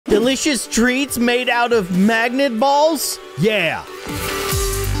Delicious treats made out of magnet balls? Yeah.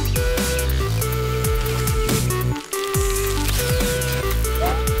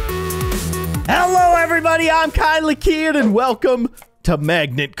 Hello, everybody. I'm Keyin, and welcome to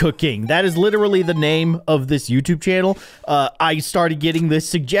Magnet Cooking. That is literally the name of this YouTube channel. I started getting this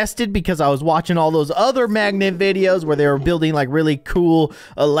suggested because I was watching all those other magnet videos where they were building like really cool,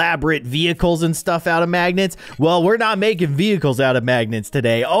 elaborate vehicles and stuff out of magnets. Well, we're not making vehicles out of magnets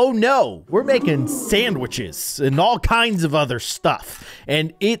today. Oh no, we're making sandwiches and all kinds of other stuff.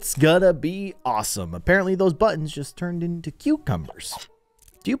 And it's gonna be awesome. Apparently those buttons just turned into cucumbers.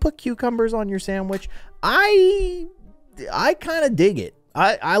 Do you put cucumbers on your sandwich? I kind of dig it.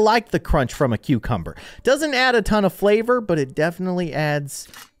 I like the crunch from a cucumber. Doesn't add a ton of flavor, but it definitely adds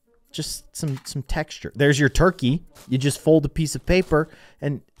just some texture. There's your turkey. You just fold a piece of paper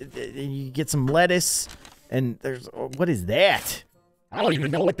and you get some lettuce. And there's, what is that? I don't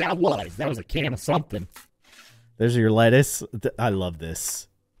even know what that was. That was a can of something. There's your lettuce. I love this.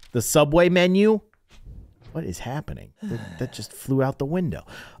 The Subway menu. What is happening? That just flew out the window.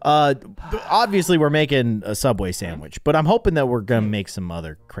 Obviously, we're making a Subway sandwich, but I'm hoping that we're going to make some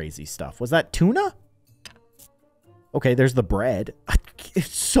other crazy stuff. Was that tuna? Okay, there's the bread.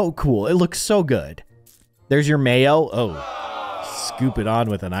 It's so cool. It looks so good. There's your mayo. Oh, scoop it on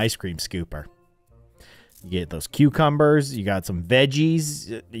with an ice cream scooper. You get those cucumbers. You got some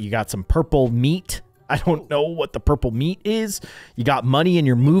veggies. You got some purple meat. I don't know what the purple meat is. You got money in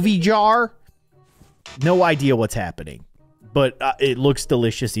your movie jar. No idea what's happening, but it looks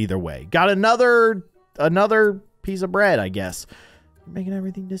delicious either way. Got another piece of bread, I guess. You're making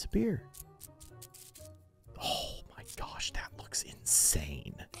everything disappear. Oh my gosh, that looks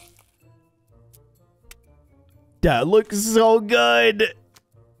insane. That looks so good.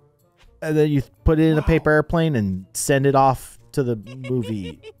 And then you put it in a paper airplane and send it off to the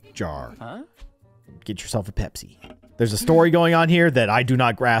movie jar. Huh? Get yourself a Pepsi. There's a story going on here that I do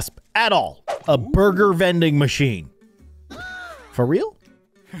not grasp at all. A burger vending machine. For real?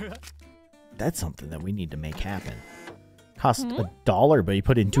 That's something that we need to make happen. Cost $1, but he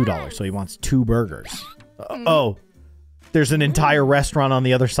put in $2, so he wants 2 burgers. Oh, there's an entire restaurant on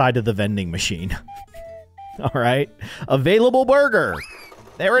the other side of the vending machine. All right. Available burger.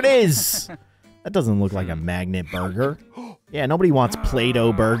 There it is. That doesn't look like a magnet burger. Yeah, nobody wants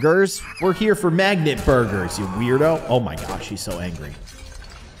Play-Doh burgers. We're here for magnet burgers, you weirdo. Oh my gosh, he's so angry.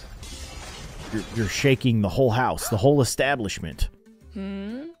 You're shaking the whole house, the whole establishment.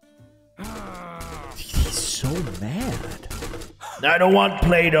 He's so mad. I don't want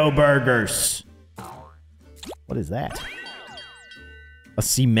Play-Doh burgers. What is that? A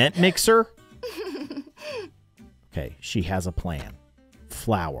cement mixer? Okay, she has a plan.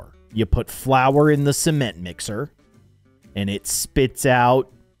 Flour. You put flour in the cement mixer, and it spits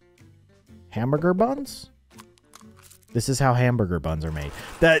out hamburger buns? This is how hamburger buns are made.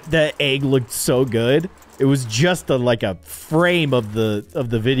 The egg looked so good. It was just like a frame of the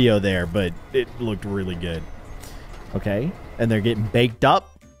video there, but it looked really good. Okay, and they're getting baked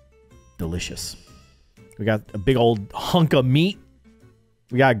up. Delicious. We got a big old hunk of meat.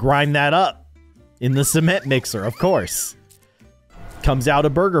 We gotta grind that up in the cement mixer, of course. Comes out a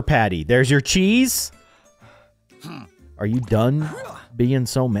burger patty. There's your cheese. Are you done being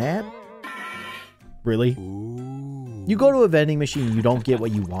so mad? Really? You go to a vending machine, you don't get what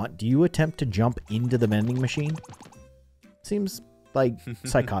you want. Do you attempt to jump into the vending machine? Seems like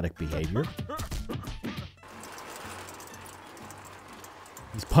psychotic behavior.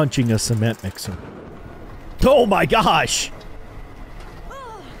 He's punching a cement mixer. Oh my gosh!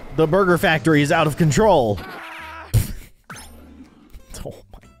 The burger factory is out of control. Oh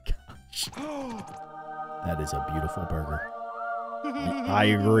my gosh. That is a beautiful burger. I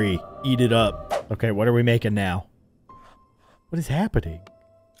agree. Eat it up. Okay, what are we making now? What is happening?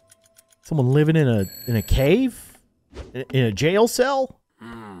 Someone living in a cave? In a jail cell?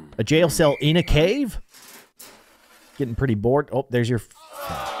 A jail cell in a cave? Getting pretty bored. Oh, there's your...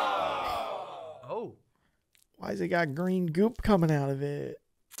 Oh. Why has it got green goop coming out of it?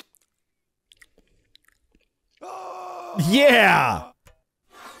 Yeah!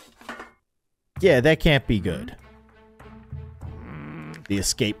 Yeah, that can't be good. The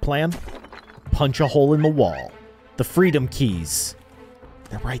escape plan? Punch a hole in the wall. The freedom keys.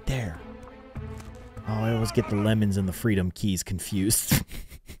 They're right there. Oh, I always get the lemons and the freedom keys confused.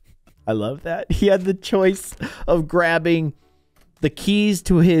 I love that. He had the choice of grabbing the keys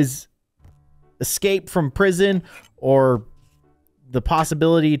to his escape from prison or the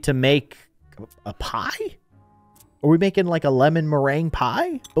possibility to make a pie? Are we making like a lemon meringue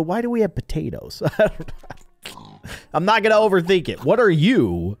pie? But why do we have potatoes? I'm not going to overthink it. What are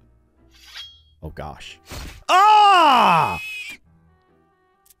you? Oh, gosh. Ah!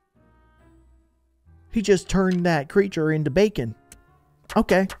 He just turned that creature into bacon.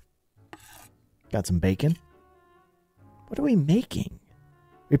 Okay. Got some bacon. What are we making?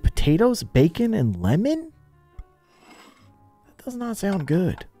 We have potatoes, bacon, and lemon? That does not sound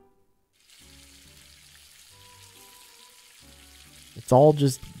good. It's all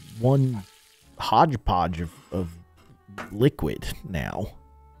just one hodgepodge of liquid now.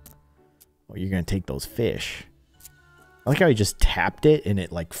 Oh, you're going to take those fish. I like how he just tapped it and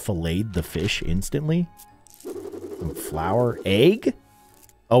it like filleted the fish instantly. Some flour. Egg?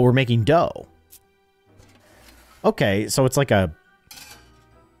 Oh, we're making dough. Okay, so it's like a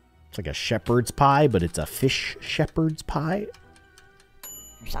shepherd's pie, but it's a fish shepherd's pie.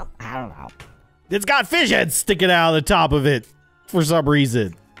 I don't know. It's got fish heads sticking out of the top of it for some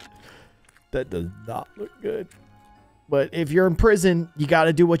reason. That does not look good. But if you're in prison, you got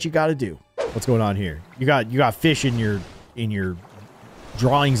to do what you got to do. What's going on here? You got fish in your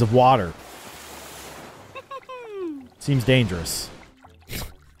drawings of water. Seems dangerous.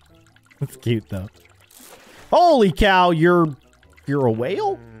 That's cute though. Holy cow, you're a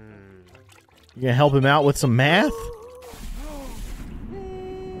whale? You gonna help him out with some math?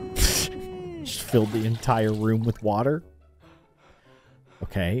 Just filled the entire room with water.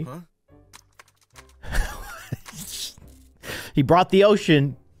 Okay. Huh? He brought the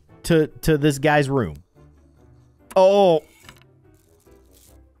ocean to this guy's room. Oh.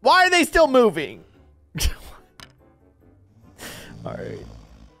 Why are they still moving? All right.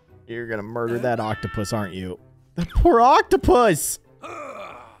 You're gonna murder that octopus, aren't you? The poor octopus!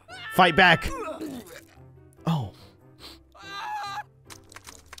 Fight back! Oh.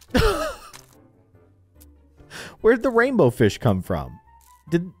 Where'd the rainbow fish come from?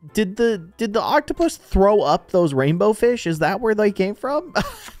 Did the octopus throw up those rainbow fish? Is that where they came from?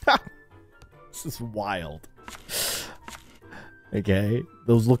 This is wild. Okay.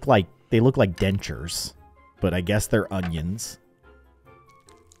 Those look like dentures, but I guess they're onions.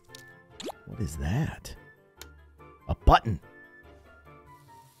 What is that? A button.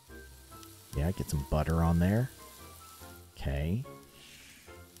 Yeah, get some butter on there. Okay.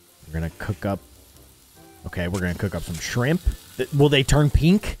 We're gonna cook up. Okay, we're gonna cook up some shrimp. Will they turn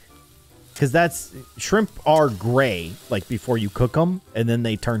pink? Because that's shrimp are gray like before you cook them, and then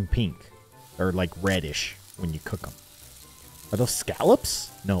they turn pink or like reddish when you cook them. Are those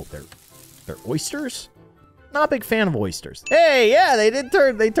scallops? No, they're oysters. Not a big fan of oysters. Hey, yeah,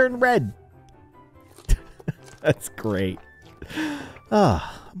 they turned red. That's great.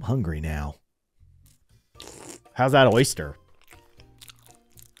 Ah, I'm hungry now. How's that oyster?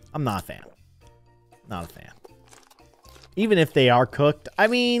 I'm not a fan. Not a fan. Even if they are cooked, I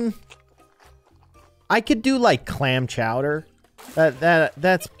mean, I could do like clam chowder.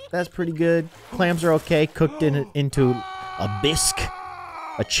 That's pretty good. Clams are okay, cooked into a bisque,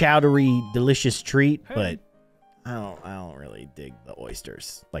 a chowdery, delicious treat. But I don't really dig the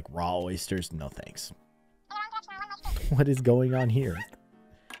oysters, like raw oysters. No thanks. What is going on here?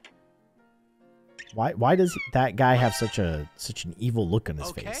 Why does that guy have such an evil look on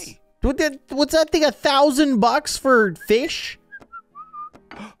his face? What's that thing? $1,000 for fish?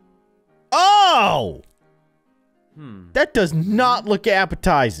 Oh! That does not look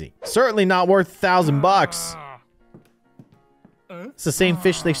appetizing. Certainly not worth $1,000. It's the same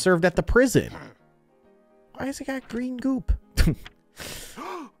fish they served at the prison. Why has it got green goop?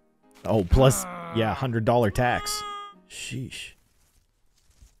 Oh, plus, yeah, $100 tax. Sheesh.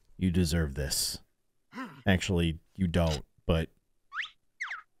 You deserve this. Actually, you don't, but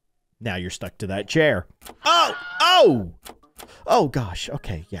now you're stuck to that chair. Oh! Oh! Oh, gosh.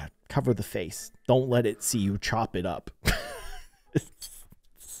 Okay, yeah. Cover the face. Don't let it see you chop it up. It's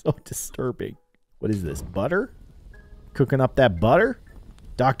so disturbing. What is this? Butter? Cooking up that butter?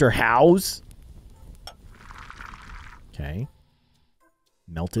 Dr. House? Okay.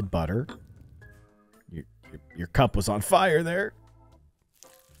 Melted butter. Your cup was on fire there.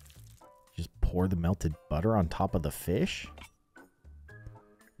 Just pour the melted butter on top of the fish.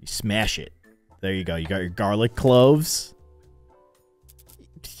 You smash it. There you go. You got your garlic cloves.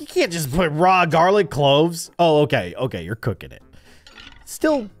 You can't just put raw garlic cloves. Oh, okay. Okay, you're cooking it.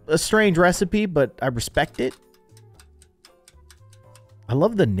 Still a strange recipe, but I respect it. I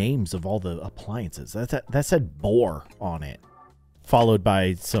love the names of all the appliances. That said boar on it. Followed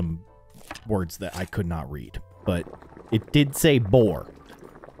by some words that I could not read. But it did say boar.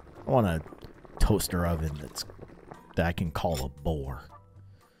 I want a toaster oven that I can call a boar.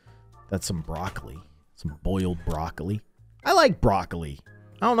 That's some broccoli. Some boiled broccoli. I like broccoli.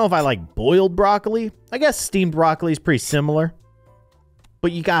 I don't know if I like boiled broccoli. I guess steamed broccoli is pretty similar.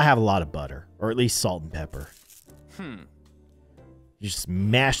 But you gotta have a lot of butter, Or at least salt and pepper. You just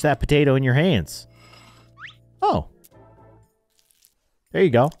mash that potato in your hands. Oh. There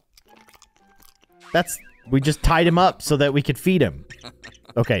you go. We just tied him up so that we could feed him.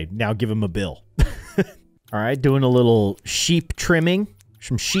 Okay, now give him a bill. All right, doing a little sheep trimming.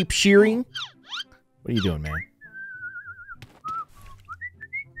 Some sheep shearing. What are you doing, man?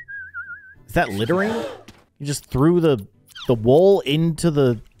 Is that littering? You just threw the wool into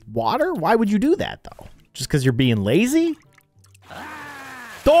the water? Why would you do that, though? Just because you're being lazy?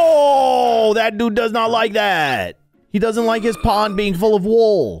 Oh, that dude does not like that. He doesn't like his pond being full of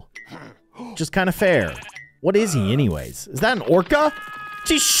wool. Just kind of fair. What is he, anyways? Is that an orca?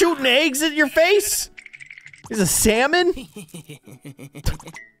 She's shooting eggs at your face? Is a salmon? He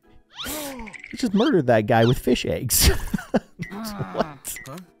just murdered that guy with fish eggs. What?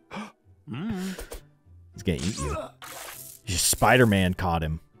 He's gonna eat you. Spider-Man caught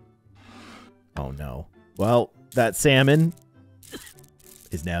him. Oh no. Well, that salmon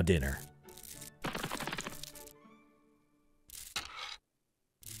is now dinner.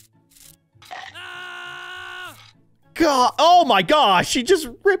 God, oh my gosh, he just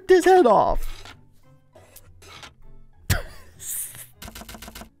ripped his head off.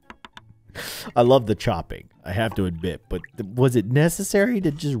 I love the chopping, I have to admit, but was it necessary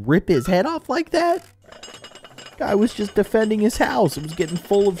to just rip his head off like that? Guy was just defending his house. It was getting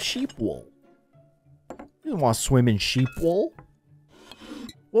full of sheep wool. You didn't want to swim in sheep wool.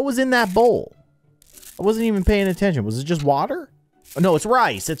 What was in that bowl? I wasn't even paying attention. Was it just water? Oh, no, it's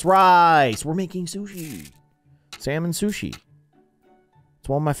rice. It's rice. We're making sushi. Salmon sushi. It's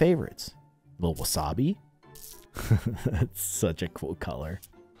one of my favorites. A little wasabi. That's such a cool color.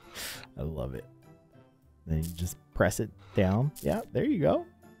 I love it. Then you just press it down. Yeah, there you go.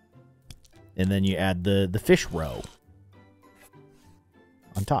 And then you add the fish roe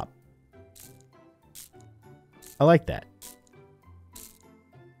on top. I like that.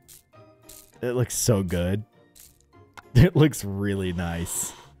 It looks so good. It looks really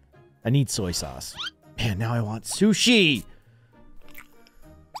nice. I need soy sauce. Man, now I want sushi.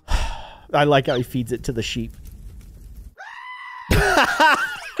 I like how he feeds it to the sheep.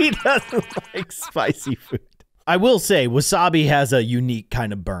 He doesn't like spicy food. I will say, wasabi has a unique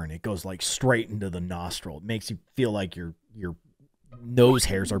kind of burn. It goes like straight into the nostril. It makes you feel like your nose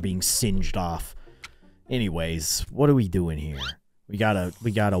hairs are being singed off. Anyways, what are we doing here? We got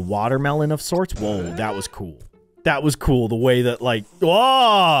a watermelon of sorts. Whoa, that was cool. That was cool. The way that like,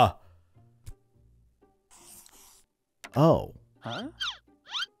 oh, oh, huh?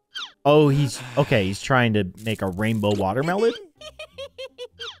 Oh, he's okay. He's trying to make a rainbow watermelon.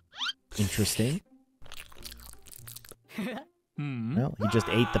 Interesting. Well, he just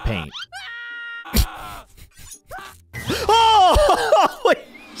ate the paint. Oh!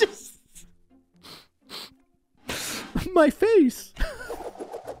 Just my face.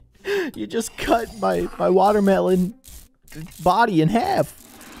 You just cut my watermelon body in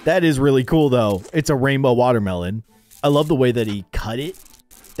half. That is really cool, though. It's a rainbow watermelon. I love the way that he cut it.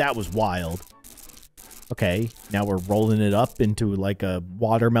 That was wild. Okay, now we're rolling it up into like a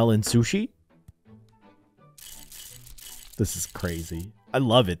watermelon sushi. This is crazy. I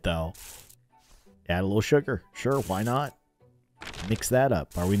love it, though. Add a little sugar. Sure, why not? Mix that up.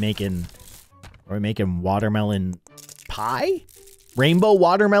 Are we making watermelon pie? Rainbow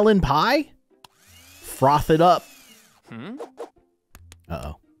watermelon pie? Froth it up.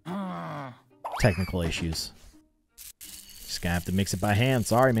 Uh-oh. Technical issues. Just gonna have to mix it by hand.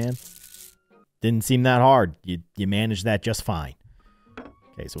 Sorry, man. Didn't seem that hard. You managed that just fine.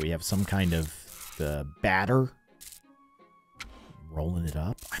 Okay, so we have some kind of batter. Rolling it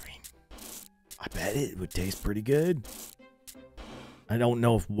up. I mean, I bet it would taste pretty good. I don't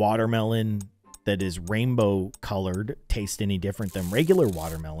know if watermelon that is rainbow colored tastes any different than regular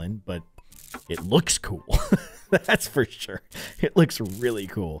watermelon, but it looks cool. That's for sure. It looks really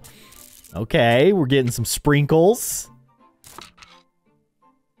cool. Okay, we're getting some sprinkles.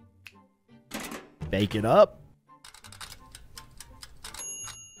 Bake it up.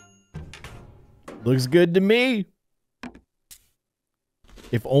 Looks good to me.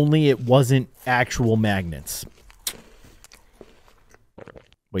 If only it wasn't actual magnets.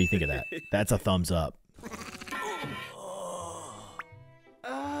 What do you think of that? That's a thumbs up.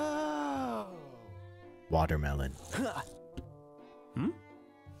 Watermelon.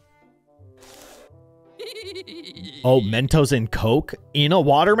 Oh, Mentos and Coke in a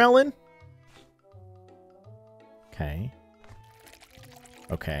watermelon? Okay.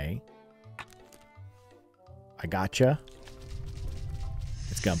 Okay. I gotcha.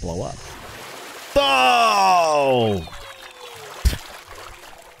 It's gonna blow up. Oh!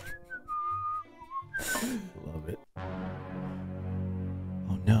 Love it.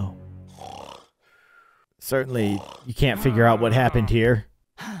 Oh no. Certainly, you can't figure out what happened here.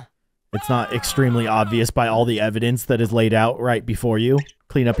 It's not extremely obvious by all the evidence that is laid out right before you.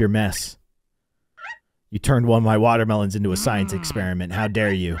 Clean up your mess. You turned one of my watermelons into a science experiment. How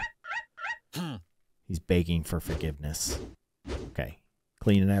dare you? He's begging for forgiveness. Okay.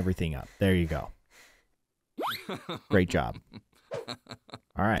 Cleaning everything up. There you go. Great job.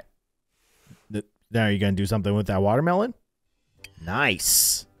 All right. Now are you going to do something with that watermelon?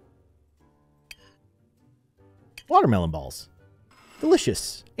 Nice. Watermelon balls.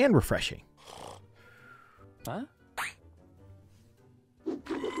 Delicious and refreshing. Huh?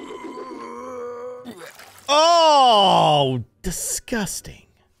 Oh, disgusting.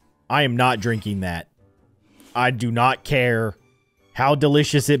 I am not drinking that. I do not care how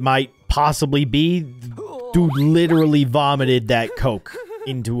delicious it might possibly be. Dude literally vomited that Coke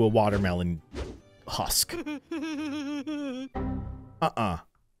into a watermelon husk.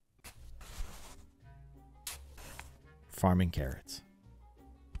 Farming carrots.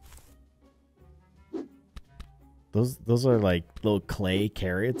 Those are like little clay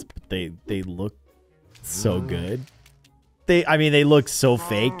carrots, but they look so good. They look so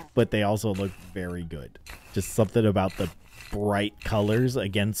fake, but they also look very good. Just something about the bright colors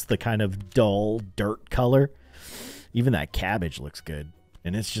against the kind of dull dirt color. Even that cabbage looks good.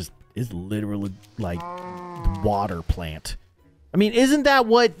 And it's literally like water plant. I mean, isn't that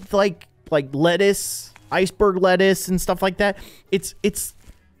what like lettuce, iceberg lettuce and stuff like that? It's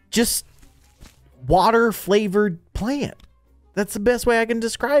just water flavored plant. That's the best way I can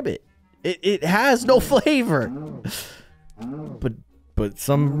describe it. It has no flavor. But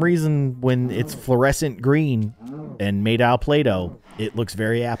some reason when it's fluorescent green and made out of Play-Doh, it looks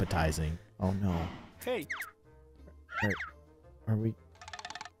very appetizing. Oh no. Hey. Are we?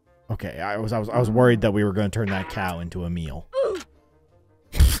 Okay, I was worried that we were going to turn that cow into a meal.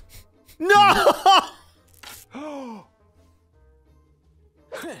 No!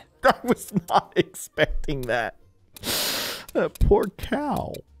 I was not expecting that. That poor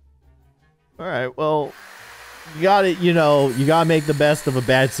cow. All right, well, you got it. You gotta make the best of a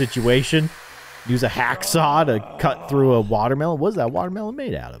bad situation. Use a hacksaw to cut through a watermelon. What is that watermelon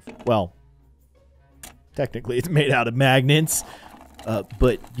made out of? Well, technically it's made out of magnets,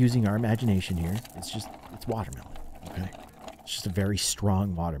 but using our imagination here, it's watermelon. Okay, it's just a very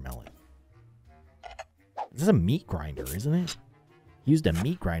strong watermelon. This is a meat grinder, isn't it? He used a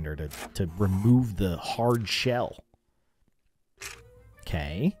meat grinder to remove the hard shell.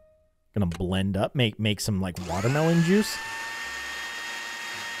 Okay. Gonna blend up, make some like watermelon juice.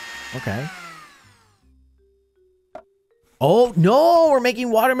 Okay. Oh no, we're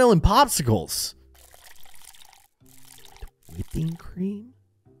making watermelon popsicles. Whipping cream?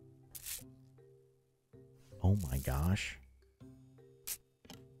 Oh my gosh.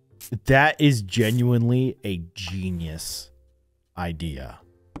 That is genuinely a genius idea.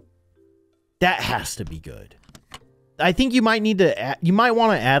 That has to be good. I think you might need to add, you might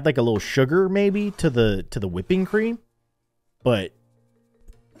want to add like a little sugar maybe to the whipping cream, but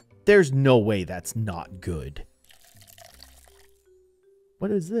there's no way that's not good. What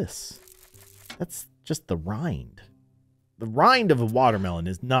is this? That's just the rind. The rind of a watermelon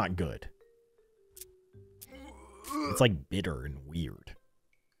is not good. It's like bitter and weird.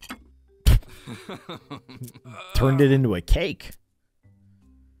 Turned it into a cake.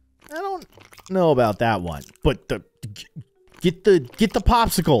 I don't know about that one, but get the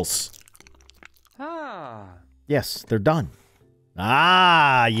popsicles. Ah. Yes, they're done.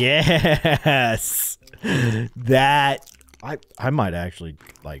 Ah, yes. That I might actually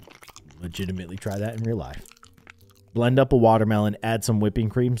like legitimately try that in real life. Blend up a watermelon, add some whipping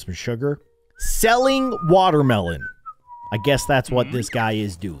cream, some sugar. Selling watermelon. I guess that's what this guy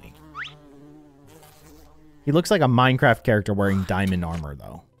is doing. He looks like a Minecraft character wearing diamond armor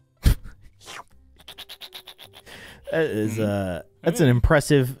though. That's an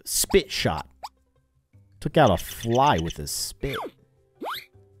impressive spit shot. Took out a fly with his spit.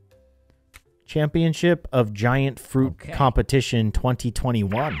 Championship of Giant Fruit Competition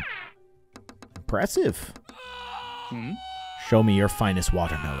 2021. Impressive. Show me your finest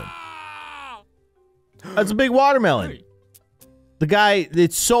watermelon. That's a big watermelon. The guy,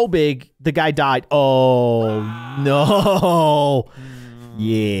 it's so big, the guy died. Oh, no.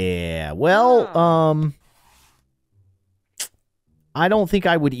 Yeah, well, I don't think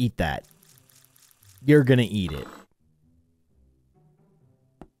I would eat that. You're gonna eat it.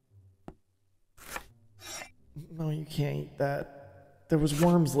 No, you can't eat that. There was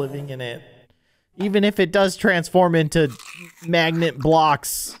worms living in it. Even if it does transform into magnet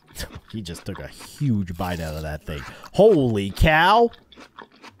blocks, He just took a huge bite out of that thing. Holy cow.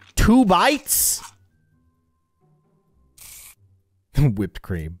 2 bites? Whipped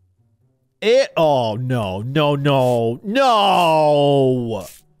cream. Oh, no, no, no, no.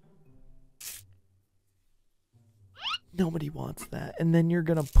 Nobody wants that. And then you're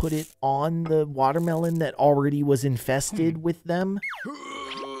going to put it on the watermelon that already was infested with them.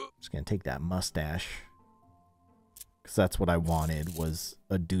 Just going to take that mustache. Because that's what I wanted, was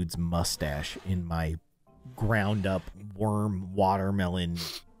a dude's mustache in my ground up worm watermelon.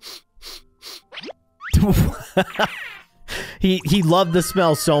 He loved the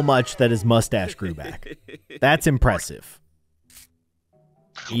smell so much that his mustache grew back. That's impressive.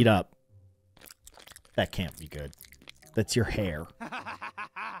 Eat up. That can't be good. That's your hair.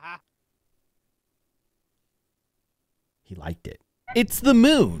 He liked it. It's the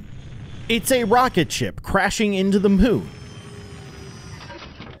moon. It's a rocket ship crashing into the moon.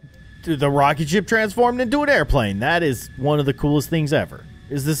 The rocket ship transformed into an airplane. That is one of the coolest things ever.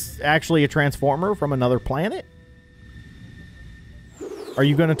 Is this actually a transformer from another planet? Are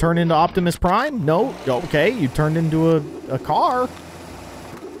you going to turn into Optimus Prime? No? Okay, you turned into a car.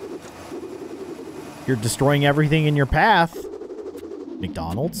 You're destroying everything in your path.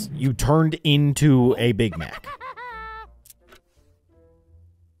 McDonald's. You turned into a Big Mac.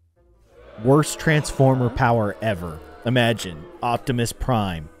 Worst transformer power ever. Imagine Optimus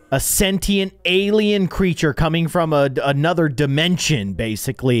Prime. A sentient alien creature coming from another dimension,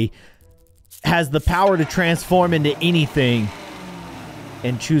 basically, has the power to transform into anything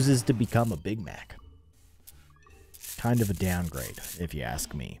and chooses to become a Big Mac. Kind of a downgrade, if you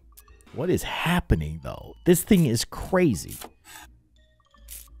ask me. What is happening, though? This thing is crazy.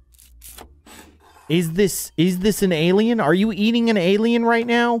 Is this an alien? Are you eating an alien right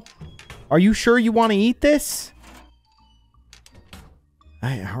now? Are you sure you want to eat this?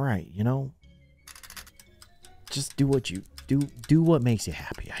 All right, you know, just do what you do what makes you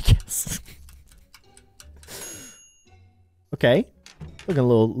happy, I guess. Okay. Look at a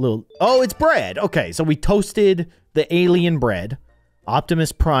little. Oh, it's bread. Okay, so we toasted the alien bread,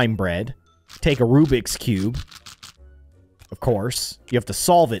 Optimus Prime bread. Take a Rubik's Cube. Of course, you have to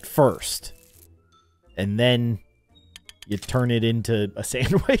solve it first. And then you turn it into a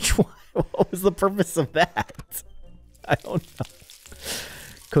sandwich. What was the purpose of that? I don't know.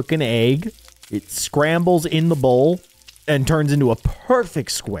 Cook an egg. It scrambles in the bowl and turns into a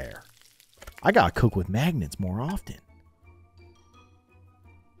perfect square. I gotta cook with magnets more often.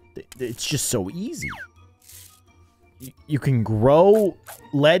 It's just so easy. You can grow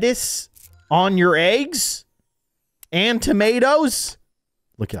lettuce on your eggs and tomatoes.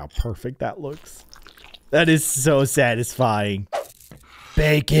 Look at how perfect that looks. That is so satisfying.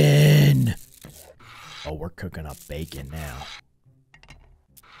 Bacon. Oh, we're cooking up bacon now.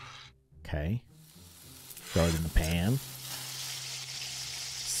 Okay. Throw it in the pan.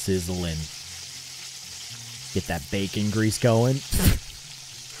 Sizzling. Get that bacon grease going.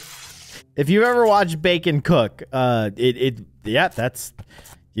 If you've ever watched bacon cook, yeah, that's,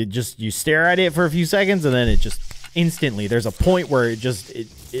 you stare at it for a few seconds and then it just instantly, there's a point where it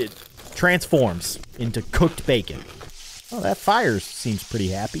transforms into cooked bacon. Oh, that fire seems pretty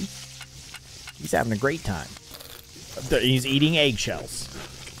happy. He's having a great time. He's eating eggshells.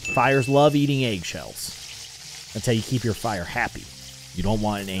 Fires love eating eggshells. That's how you keep your fire happy. You don't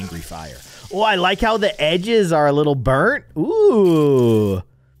want an angry fire. Oh, I like how the edges are a little burnt. Ooh.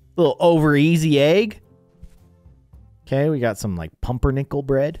 Little over easy egg. Okay, we got some like pumpernickel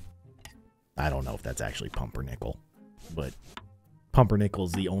bread. I don't know if that's actually pumpernickel, but pumpernickel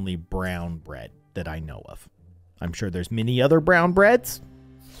is the only brown bread that I know of. I'm sure there's many other brown breads,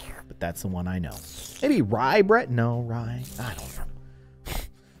 but that's the one I know. Maybe rye bread? No, rye. I don't know.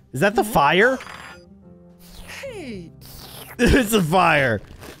 Is that the fire? It's a fire.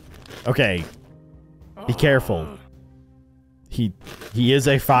 Okay. Be careful. He is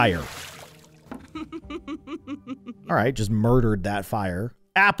a fire. All right, just murdered that fire.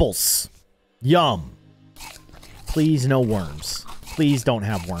 Apples. Yum. Please no worms. Please don't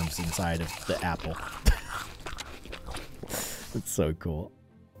have worms inside of the apple. That's so cool.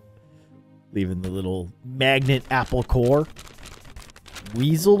 Leaving the little magnet apple core.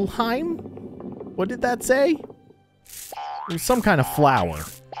 Weaselheim? What did that say? It was some kind of flour.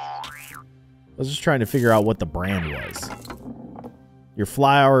 I was just trying to figure out what the brand was. Your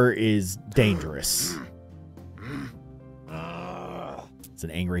flour is dangerous. It's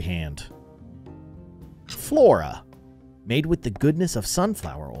an angry hand. Flora. Made with the goodness of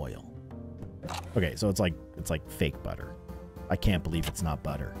sunflower oil. Okay, so it's like fake butter. I can't believe it's not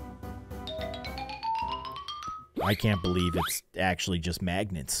butter. I can't believe it's actually just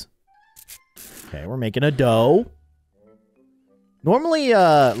magnets. Okay, we're making a dough. Normally,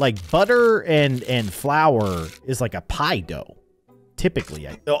 like butter and flour is like a pie dough. Typically,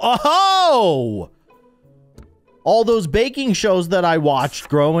 oh! All those baking shows that I watched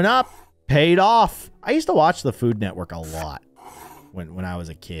growing up paid off. I used to watch the Food Network a lot when I was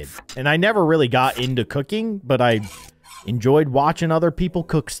a kid. And I never really got into cooking, but I enjoyed watching other people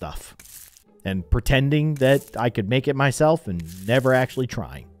cook stuff. And pretending that I could make it myself and never actually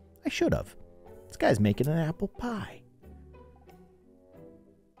trying. I should have. This guy's making an apple pie.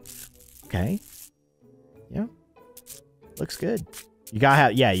 Okay. Yeah. Looks good. You gotta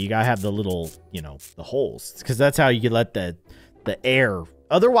have, yeah, you gotta have the little, you know, the holes. Because that's how you can let the air.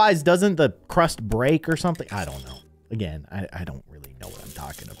 Otherwise, doesn't the crust break or something? I don't know. Again, I don't really know what I'm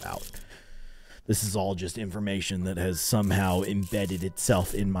talking about. This is all just information that has somehow embedded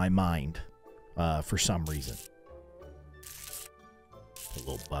itself in my mind. For some reason. Put a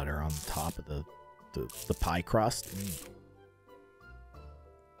little butter on the top of the pie crust.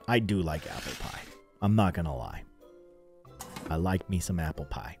 I do like apple pie. I'm not gonna lie. I like me some apple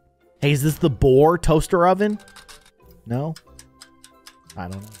pie. Hey, is this the Bohr toaster oven? No? I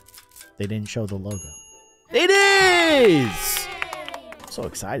don't know. They didn't show the logo. It is! I'm so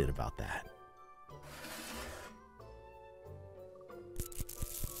excited about that.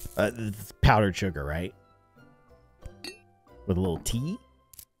 It's powdered sugar, right? With a little tea?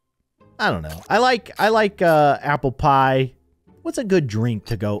 I don't know. I like apple pie. What's a good drink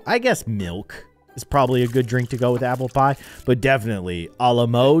to go? I guess milk is probably a good drink to go with apple pie, but definitely a la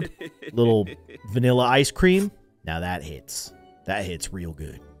mode, little vanilla ice cream. Now that hits. That hits real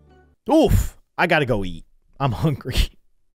good. Oof! I gotta go eat. I'm hungry.